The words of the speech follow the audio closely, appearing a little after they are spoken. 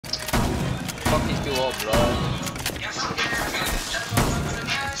Fuck these two up, bro.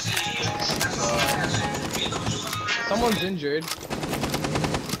 Someone's injured.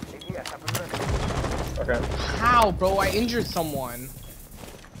 Okay. How, bro? I injured someone.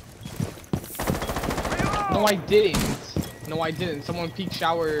 No, I didn't. No, I didn't. Someone peeked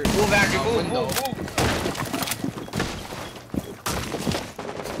shower window.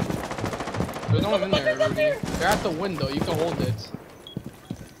 There's no one in there, Rudy. They're at the window. You can hold it.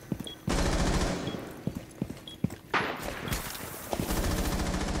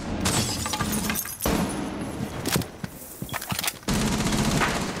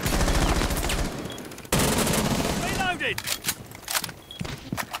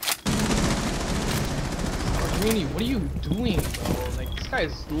 Greeny, what are you doing, bro? Like, this guy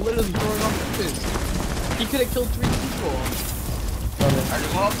is literally throwing off the fist. He could have killed 3 people.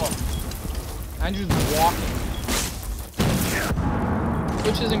 Andrew's walking.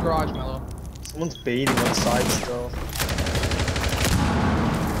 Which is in garage, Mello. Someone's baiting on side still.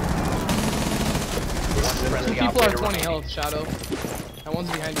 2 people are 20 health, Shadow. And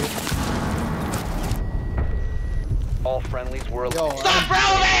one's behind you. All friendlies were Yo, Stop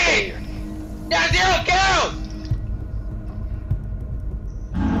rolling! Yeah, 0 kills!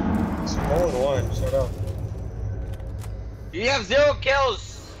 It's 0-1, shut up. You have 0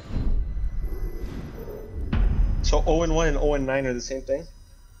 kills! So 0-1 and 0-9 are the same thing?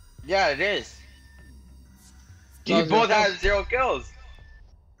 Yeah, it is. No, You both have 0 kills.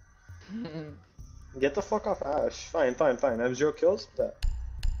 Get the fuck off Ash. Fine. I have 0 kills? Bet.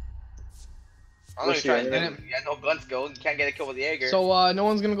 I'm gonna try to do it. You got no gun skill. You can't get a kill with the Jaeger. So, no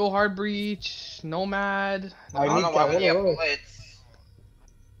one's gonna go hard breach. Nomad. I don't know why we have blitz.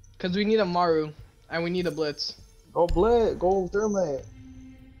 Because we need a Maru. And we need a blitz. Go Blitz, go Thermite.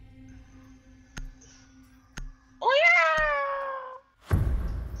 Oh yeah!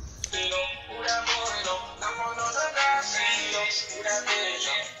 They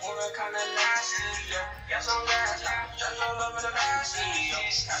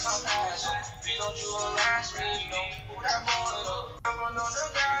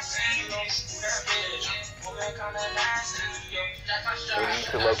need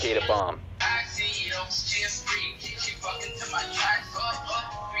to locate a bomb.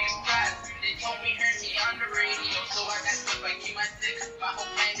 They told me heard me on the radio, so I got stuff like keep my stick. My whole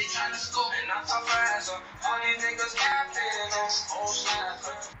plan they tryna scope. And I talk fast, all these niggas got paid on old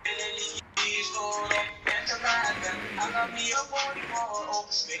snapper. These hold up, and to ride them. I got me a 44,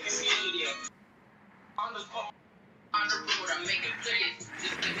 making media. On the phone, on the road, I'm making plays.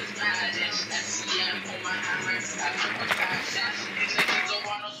 This nigga's mad, and SCM on my hammer. I took my 5 shots. These niggas don't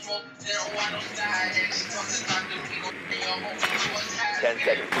want no smoke, they don't want no side. And she fucking talk to me, go bring your home to a task. 10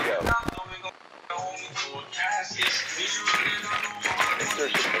 seconds to go.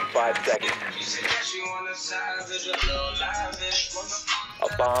 Insertion in 5 seconds.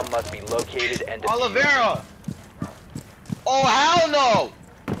 A bomb must be located and defused. Oliveira! Oh hell no!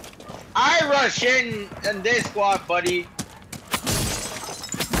 I rush in this squad, buddy.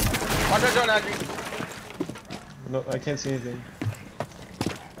 Watch out, Andrew. No, I can't see anything.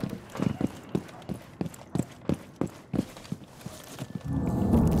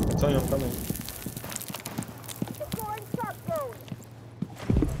 I'm telling you, I'm coming.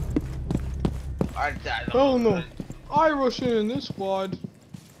 Oh no. I rush in this squad.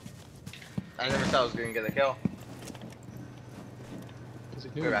 I never thought I was gonna get a kill.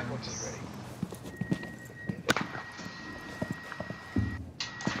 Be back once he's ready.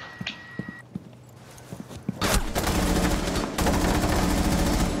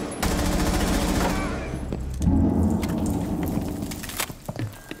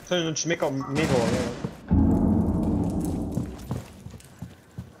 So just make a middle, yeah.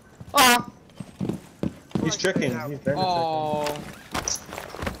 Ah! He's tricking. He's very Oh.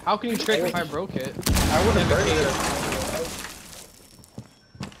 How can you trick if I broke it? I would have burned it.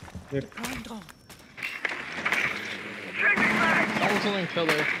 Someone's only a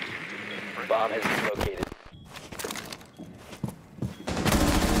killer. Bomb has been located.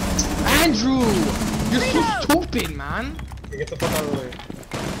 Andrew! You're so stupid, man! Okay, get the fuck out of the way.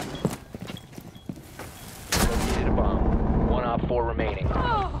 Located a bomb. 1 op 4 remaining.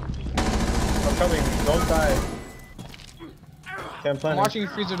 I'm coming. Don't die. Okay, I'm I'm planning. watching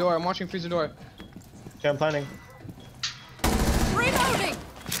freezer door. I'm watching freezer door. Okay, I'm planning. Reloading!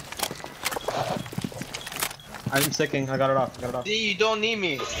 I'm sticking. I got it off. See, you don't need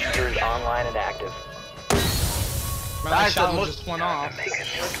me. User is online and active. My shadow just went off.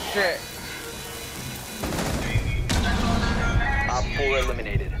 Shit. Op 4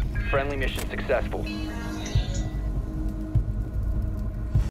 eliminated. Friendly mission successful.